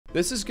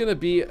This is gonna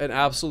be an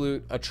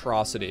absolute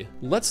atrocity.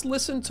 Let's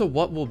listen to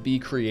what we'll be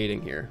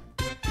creating here.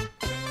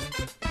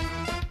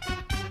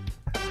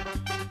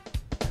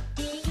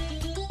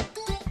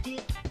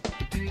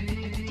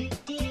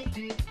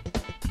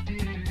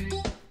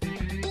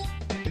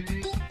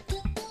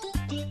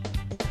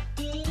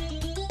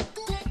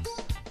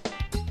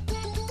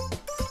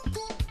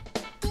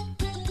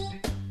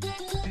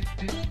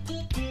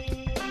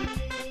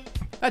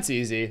 That's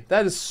easy.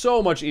 That is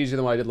so much easier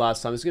than what I did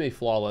last time. It's gonna be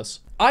flawless.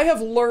 I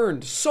have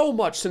learned so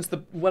much since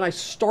when I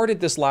started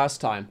this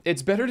last time.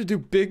 It's better to do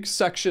big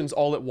sections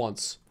all at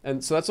once.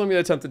 And so that's what I'm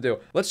gonna attempt to do.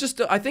 Let's just,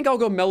 I think I'll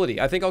go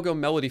melody. I think I'll go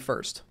melody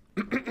first.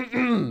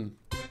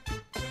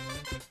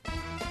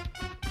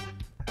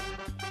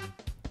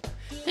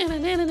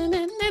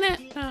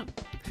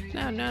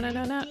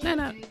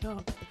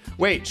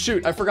 Wait,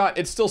 shoot, I forgot.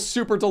 It's still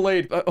super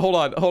delayed. Hold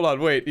on,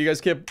 wait. You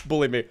guys can't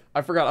bully me.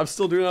 I forgot, I'm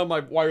still doing it on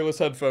my wireless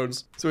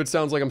headphones, so it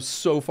sounds like I'm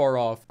so far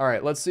off. All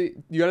right, let's see.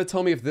 You gotta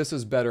tell me if this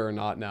is better or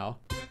not now.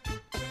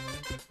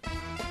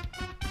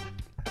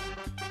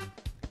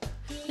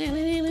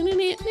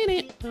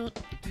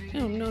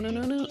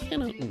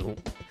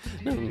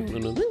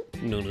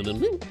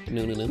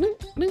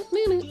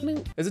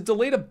 Is it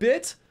delayed a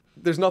bit?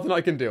 There's nothing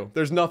I can do.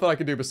 There's nothing I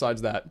can do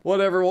besides that.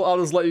 Whatever, well, I'll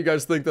just let you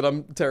guys think that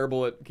I'm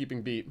terrible at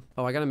keeping beat.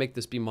 Oh, I gotta make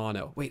this be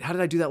mono. Wait, how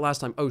did I do that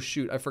last time? Oh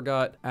shoot, I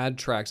forgot. Add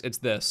tracks, it's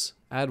this.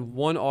 Add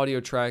one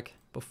audio track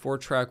before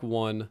track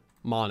one,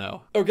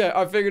 mono. Okay,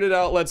 I figured it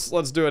out. Let's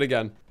do it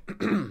again.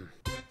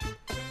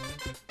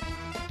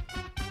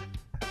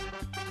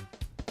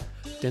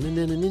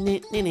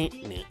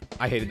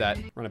 I hated that.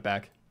 Run it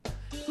back.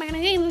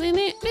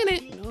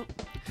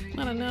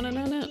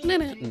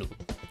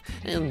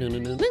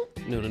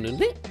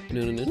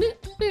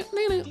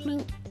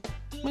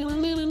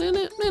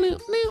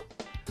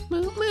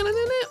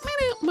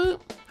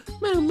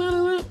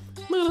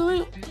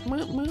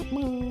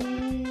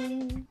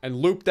 And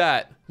loop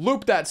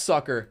that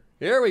sucker.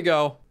 Here we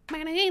go.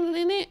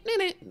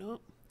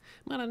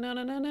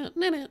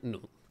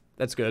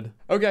 That's good.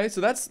 Okay, so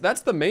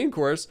that's the main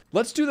chorus.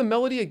 Let's do the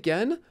melody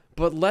again,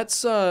 but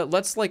let's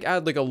like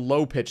add like a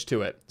low pitch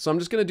to it. So I'm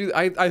just gonna do,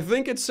 I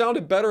think it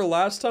sounded better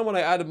last time when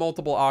I added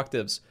multiple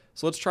octaves.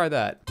 So let's try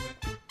that.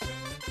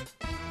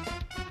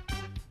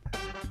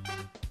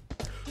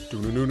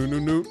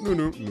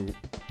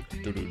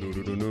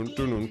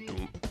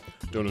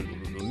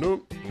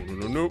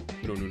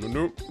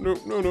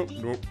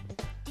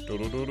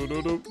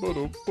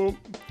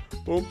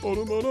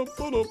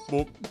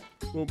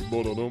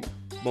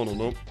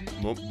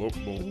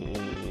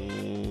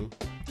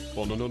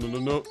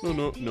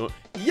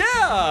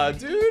 Yeah,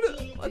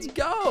 dude, let's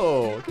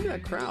go. Give me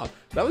that crowd.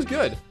 That was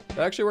good. That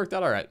actually worked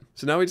out all right.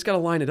 So now we just gotta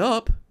line it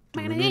up.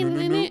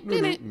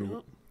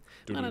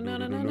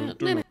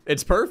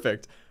 It's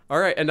perfect. All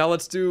right, and now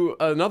let's do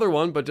another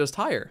one, but just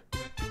higher.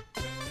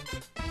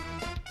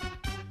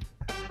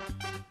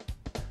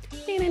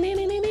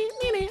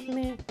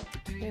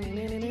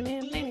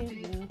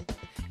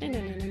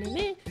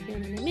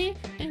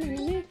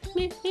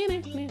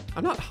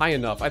 I'm not high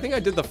enough. I think I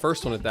did the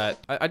first one at that.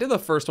 I did the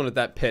first one at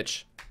that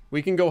pitch.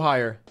 We can go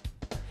higher.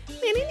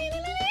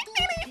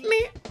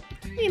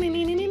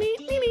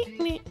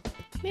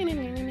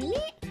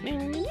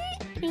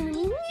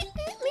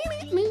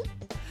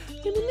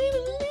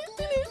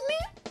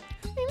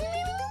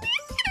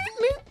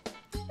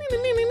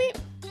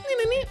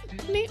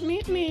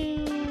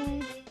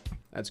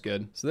 That's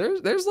good. So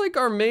there's like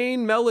our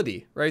main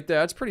melody right there.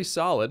 That's pretty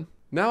solid.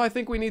 Now I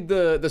think we need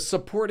the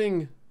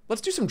supporting.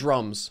 Let's do some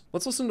drums.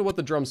 Let's listen to what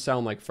the drums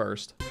sound like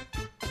first.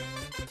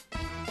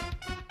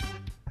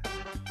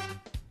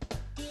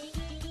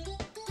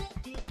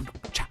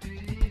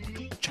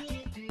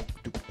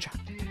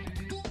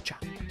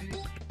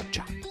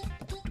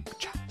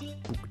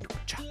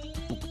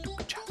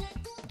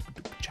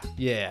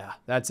 Yeah,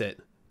 that's it.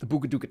 The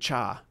Booga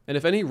Cha. And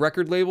if any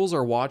record labels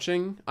are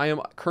watching, I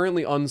am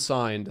currently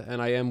unsigned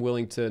and I am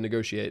willing to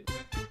negotiate.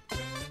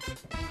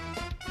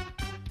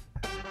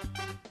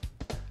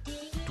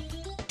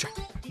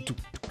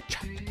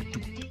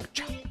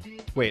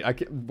 Wait, I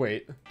can't,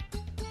 wait.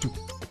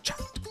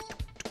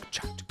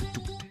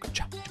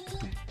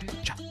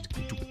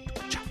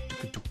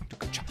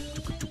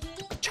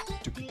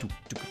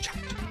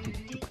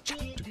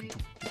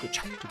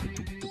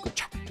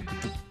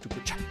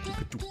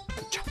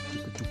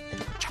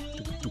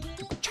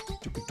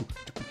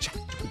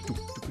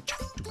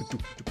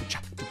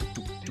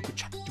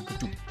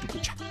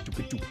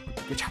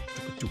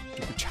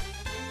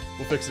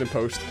 We'll fix it in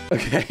post.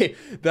 Okay,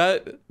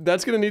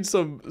 that's gonna need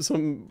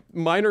some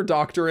minor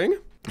doctoring,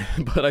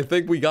 but I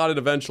think we got it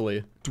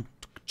eventually.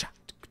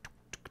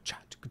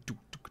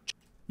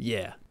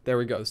 Yeah, there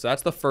we go. So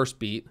that's the first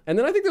beat. And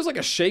then I think there's like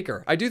a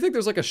shaker. I do think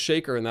there's like a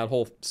shaker in that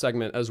whole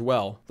segment as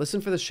well. Listen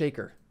for the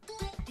shaker.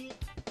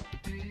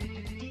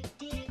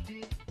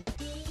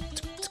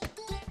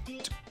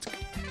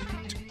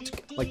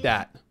 Like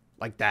that,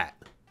 like that.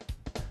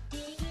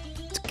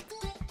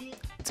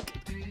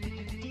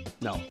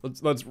 No,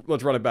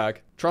 let's run it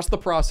back. Trust the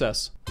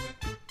process.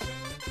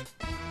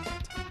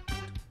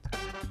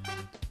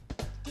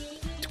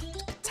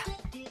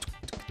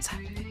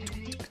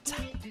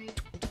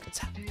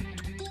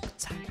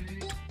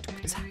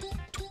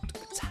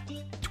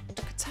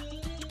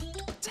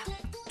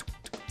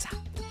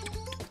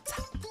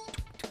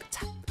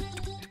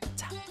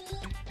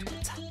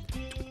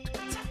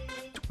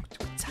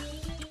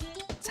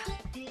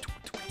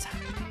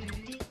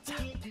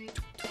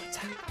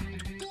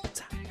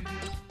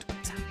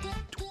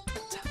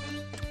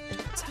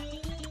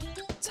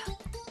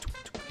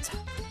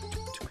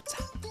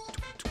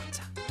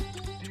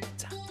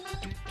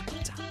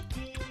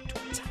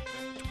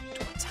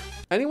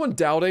 Anyone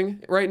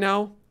doubting right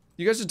now?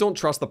 You guys just don't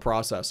trust the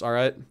process, all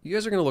right? You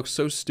guys are gonna look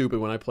so stupid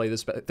when I play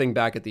this thing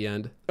back at the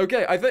end.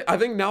 Okay, I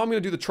think now I'm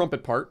gonna do the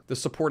trumpet part, the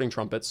supporting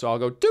trumpet. So I'll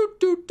go doot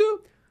doot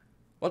doot.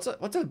 What's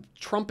a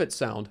trumpet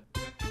sound?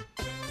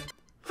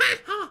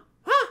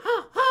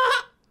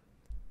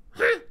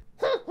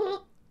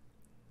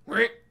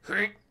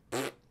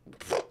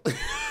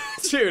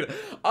 Dude,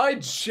 I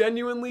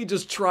genuinely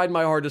just tried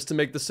my hardest to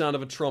make the sound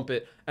of a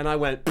trumpet, and I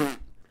went,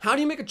 how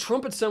do you make a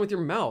trumpet sound with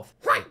your mouth?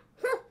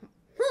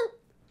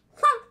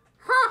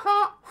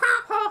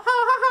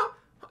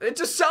 It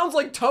just sounds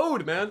like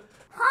Toad, man.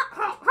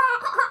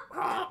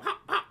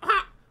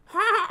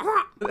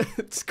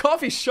 It's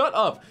Coffee, shut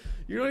up.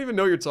 You don't even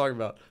know what you're talking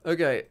about.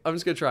 Okay, I'm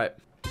just gonna try it.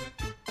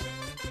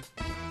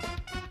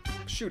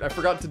 Shoot, I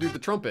forgot to do the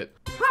trumpet.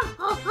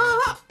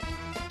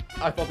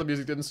 I thought the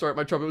music didn't start.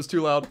 My trumpet was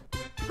too loud.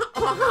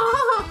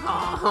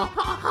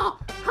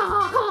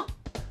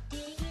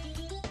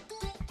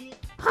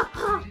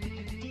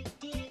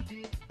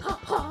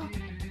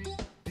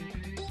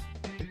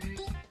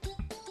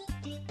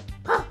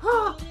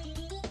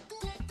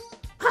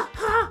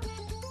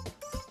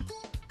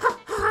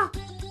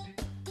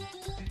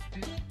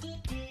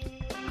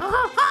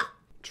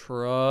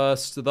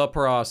 Trust the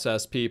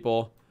process,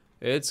 people.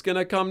 It's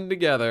gonna come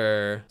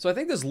together. So I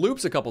think this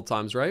loops a couple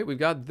times, right? We've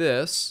got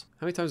this.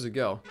 How many times does it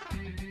go?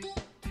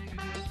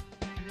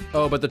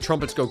 Oh, but the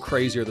trumpets go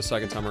crazier the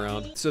second time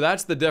around. So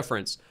that's the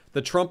difference.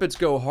 The trumpets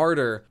go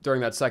harder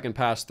during that second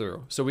pass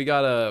through. So we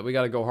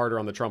gotta go harder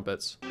on the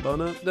trumpets.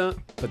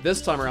 But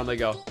this time around they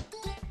go.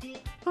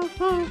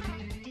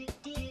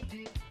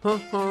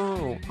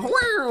 Oh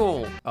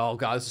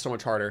God, this is so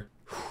much harder.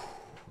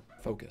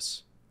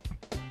 Focus.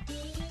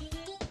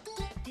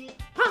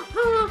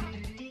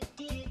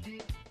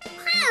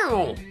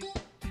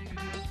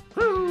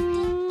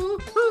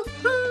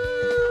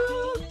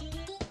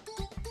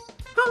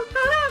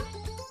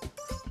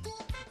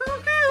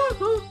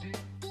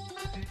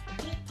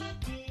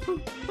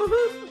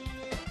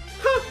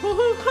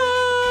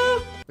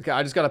 Okay,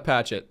 I just gotta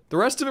patch it. The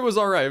rest of it was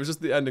all right. It was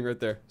just the ending right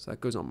there. So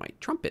that goes on my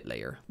trumpet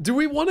layer. Do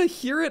we want to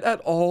hear it at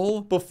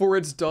all before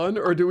it's done?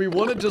 Or do we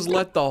want to just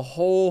let the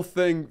whole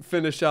thing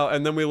finish out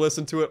and then we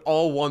listen to it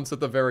all once at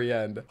the very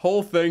end?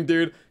 Whole thing,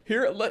 dude.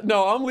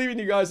 No, I'm leaving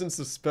you guys in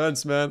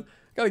suspense, man.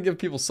 Gotta give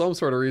people some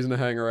sort of reason to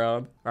hang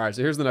around. All right,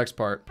 so here's the next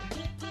part.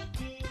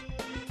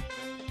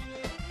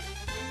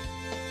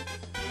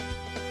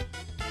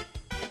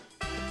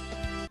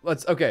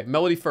 Okay,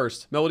 melody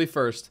first. Melody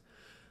first.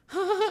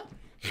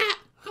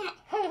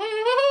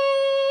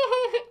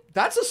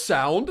 That's a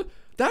sound.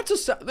 That's a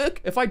sound. Look,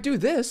 if I do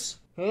this.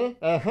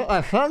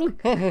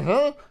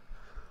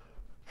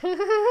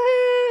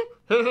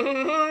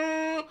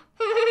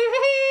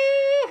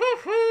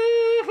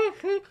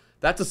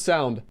 That's a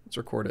sound. Let's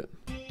record it.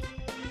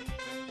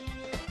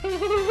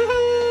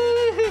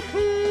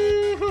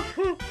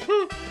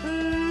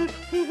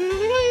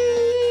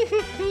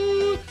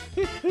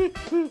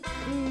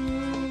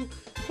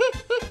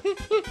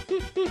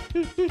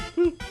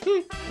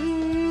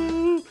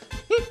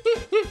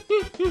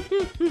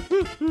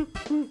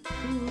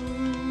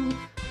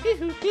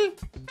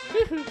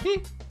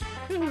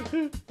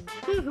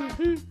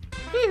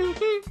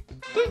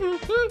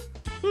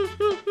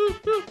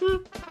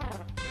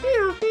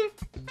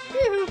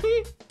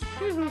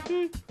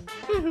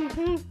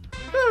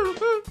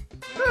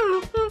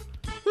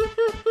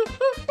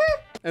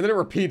 And then it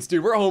repeats,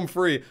 dude. We're home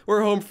free.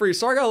 We're home free.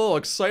 Sorry, I got a little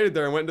excited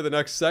there and went into the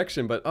next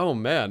section, but oh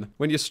man,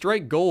 when you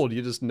strike gold,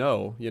 you just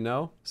know, you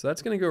know? So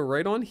that's gonna go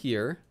right on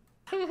here.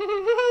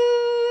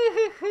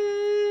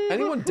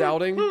 Anyone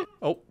doubting?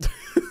 Oh, get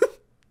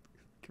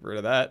rid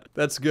of that.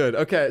 That's good.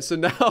 Okay, so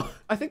now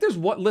I think there's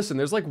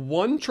there's like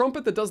one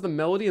trumpet that does the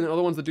melody and the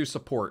other ones that do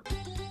support.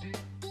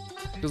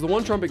 Because the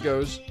one trumpet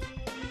goes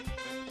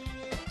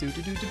do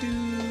do do do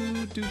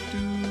do do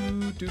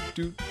do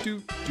do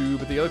do do,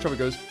 but the other trumpet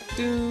goes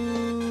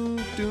do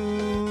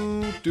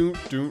do do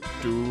do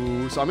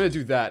do. So I'm gonna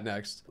do that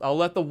next. I'll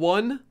let the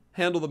one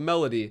handle the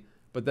melody,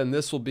 but then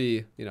this will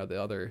be, you know,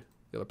 the other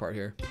part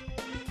here.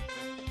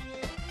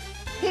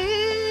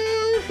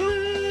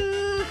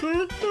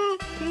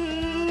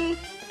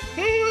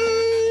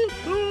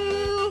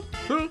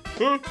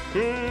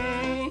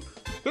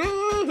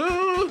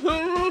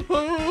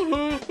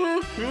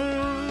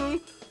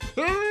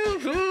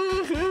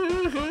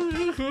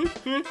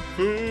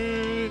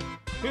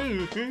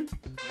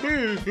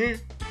 I'm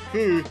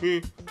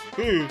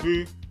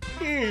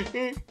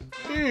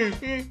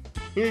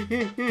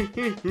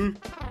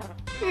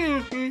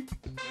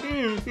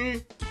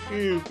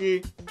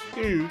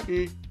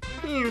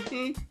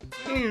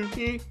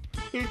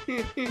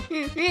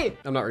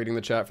not reading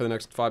the chat for the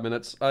next 5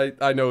 minutes.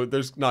 I know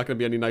there's not going to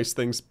be any nice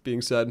things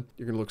being said.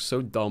 You're going to look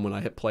so dumb when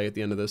I hit play at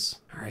the end of this.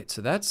 All right,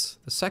 so that's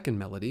the second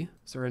melody.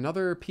 Is there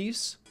another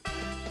piece?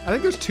 I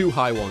think there's 2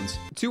 high ones.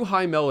 2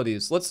 high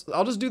melodies.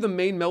 I'll just do the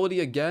main melody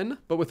again,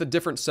 but with a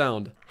different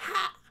sound.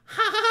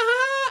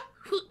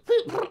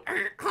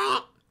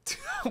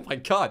 Oh my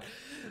God.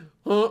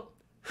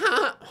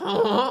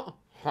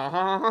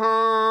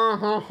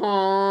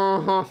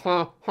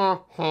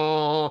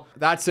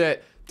 That's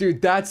it.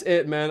 Dude, that's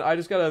it, man. I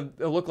just gotta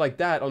look like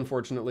that,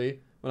 unfortunately,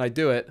 when I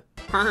do it.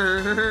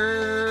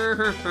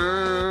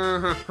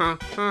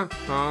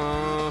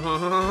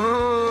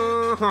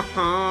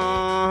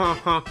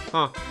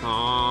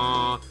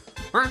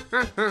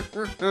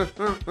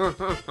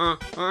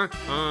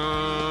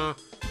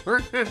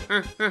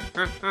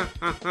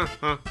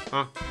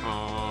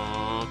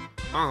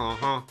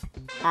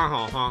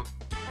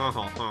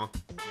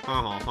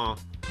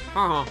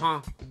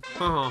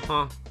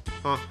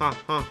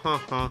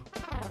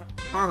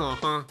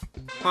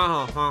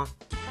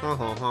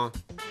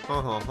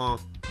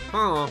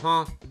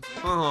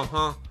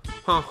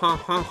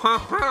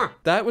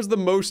 That was the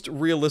most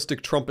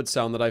realistic trumpet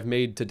sound that I've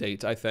made to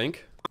date, I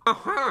think.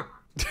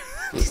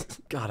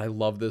 God, I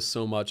love this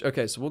so much.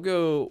 Okay, so we'll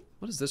go,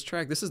 what is this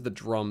track? This is the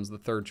drums, the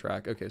third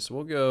track. Okay, so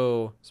we'll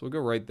go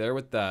right there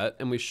with that.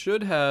 And we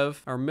should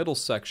have our middle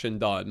section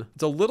done.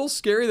 It's a little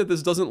scary that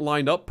this doesn't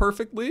line up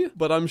perfectly,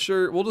 but I'm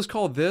sure we'll just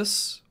call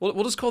this,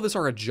 we'll just call this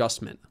our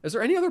adjustment. Is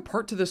there any other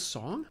part to this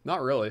song?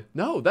 Not really.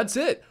 No, that's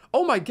it.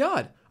 Oh my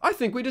God. I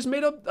think we just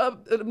made a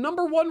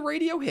 #1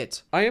 radio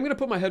hit. I am gonna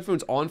put my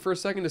headphones on for a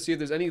second to see if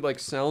there's any like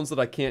sounds that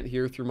I can't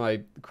hear through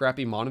my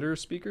crappy monitor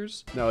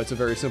speakers. No, it's a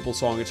very simple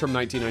song. It's from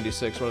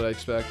 1996, what did I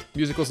expect?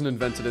 Music wasn't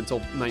invented until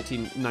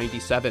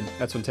 1997.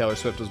 That's when Taylor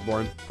Swift was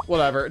born.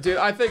 Whatever, dude,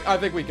 I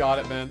think we got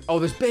it, man. Oh,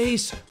 there's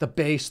bass. The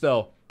bass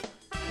though.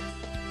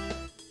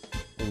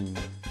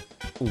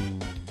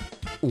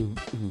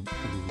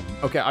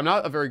 Okay, I'm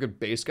not a very good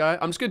bass guy.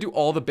 I'm just gonna do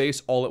all the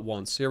bass all at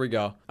once. Here we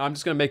go. I'm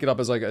just gonna make it up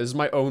as like, this is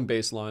my own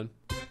bass line.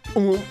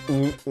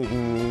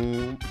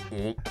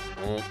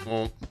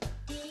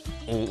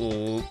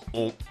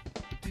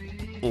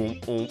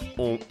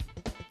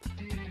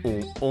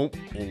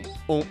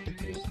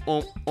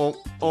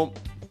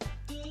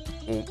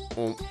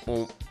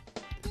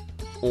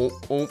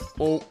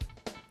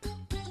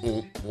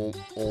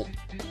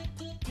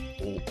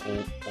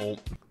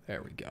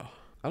 There we go.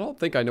 I don't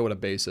think I know what a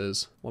bass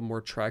is. One more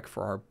track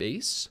for our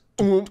bass.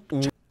 Okay,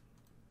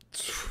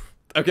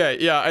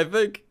 yeah, I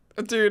think,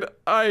 dude,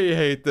 I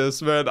hate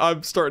this, man.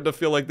 I'm starting to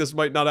feel like this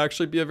might not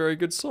actually be a very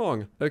good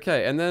song.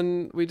 Okay, and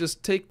then we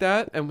just take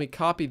that and we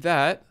copy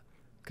that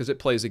because it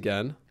plays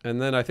again.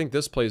 And then I think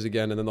this plays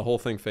again and then the whole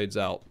thing fades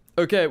out.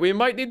 Okay, we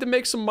might need to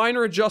make some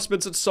minor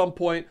adjustments at some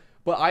point,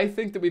 but I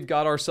think that we've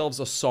got ourselves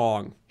a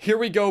song. Here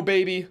we go,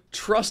 baby.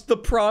 Trust the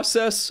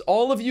process.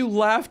 All of you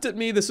laughed at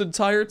me this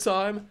entire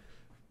time.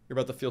 You're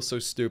about to feel so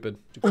stupid.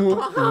 The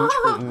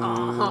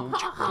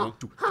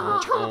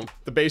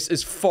bass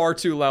is far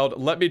too loud.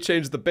 Let me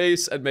change the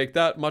bass and make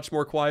that much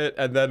more quiet,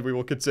 and then we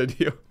will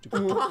continue.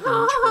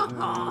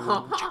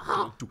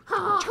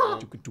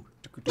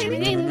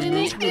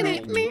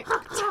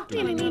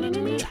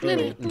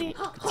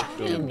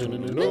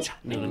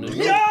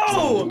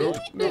 Yo!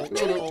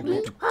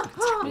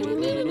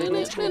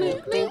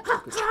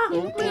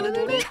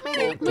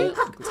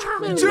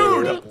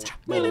 Dude!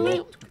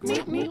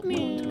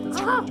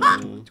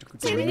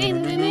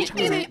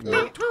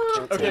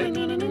 Okay,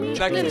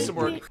 that gives me some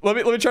work. Let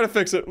me try to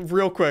fix it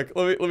real quick.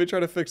 Let me try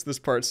to fix this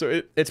part.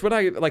 So it's when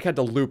I like had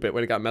to loop it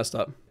when it got messed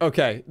up.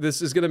 Okay,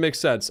 this is gonna make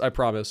sense, I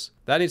promise.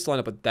 That needs to line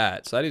up with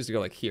that, so that needs to go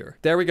like here.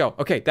 There we go.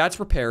 Okay, that's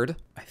repaired.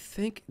 I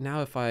think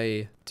now if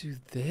I do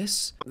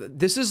this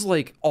is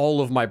like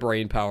all of my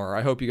brain power.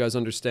 I hope you guys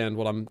understand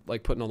what I'm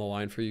like putting on the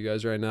line for you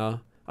guys right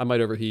now. I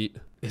might overheat.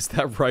 Is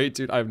that right,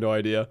 dude? I have no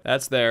idea.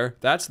 That's there.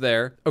 That's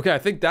there. Okay, I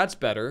think that's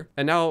better.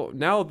 And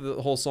now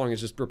the whole song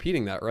is just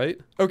repeating that, right?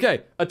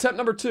 Okay, attempt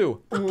number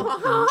 2.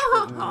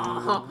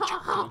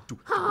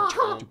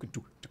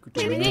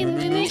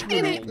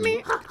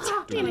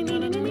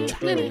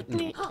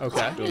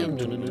 Okay.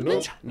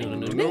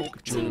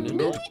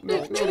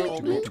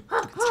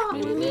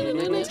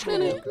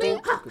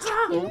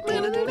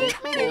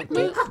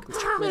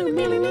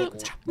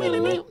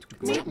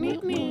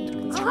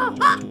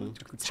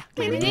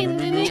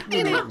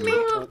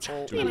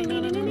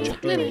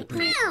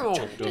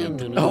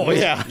 Oh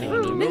yeah.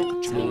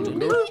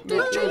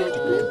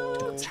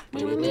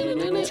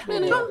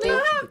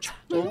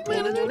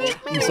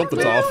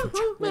 Something's off.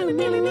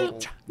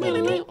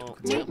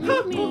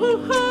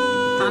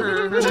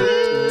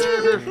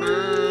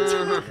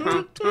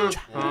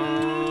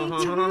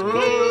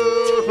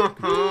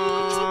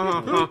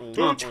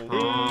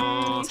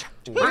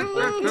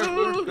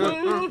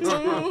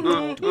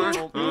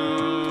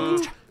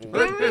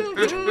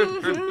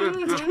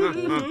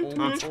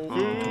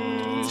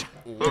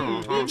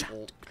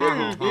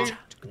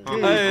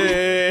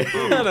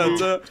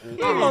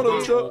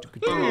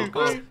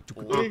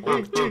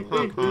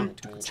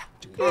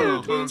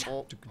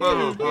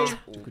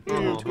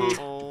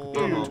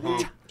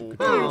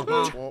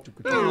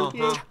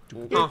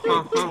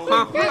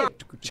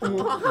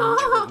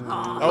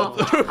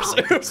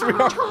 oops, we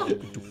are.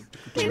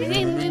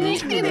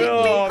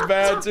 Oh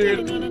man,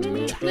 dude.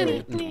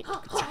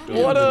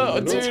 What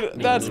a dude,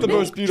 that's the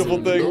most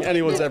beautiful thing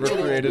anyone's ever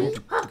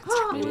created.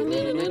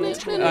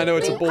 I know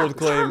it's a bold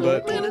claim,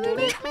 but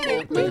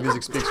the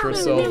music speaks for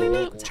itself.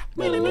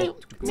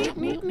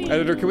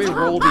 Editor, can we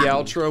roll the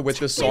outro with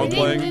this song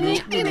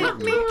playing?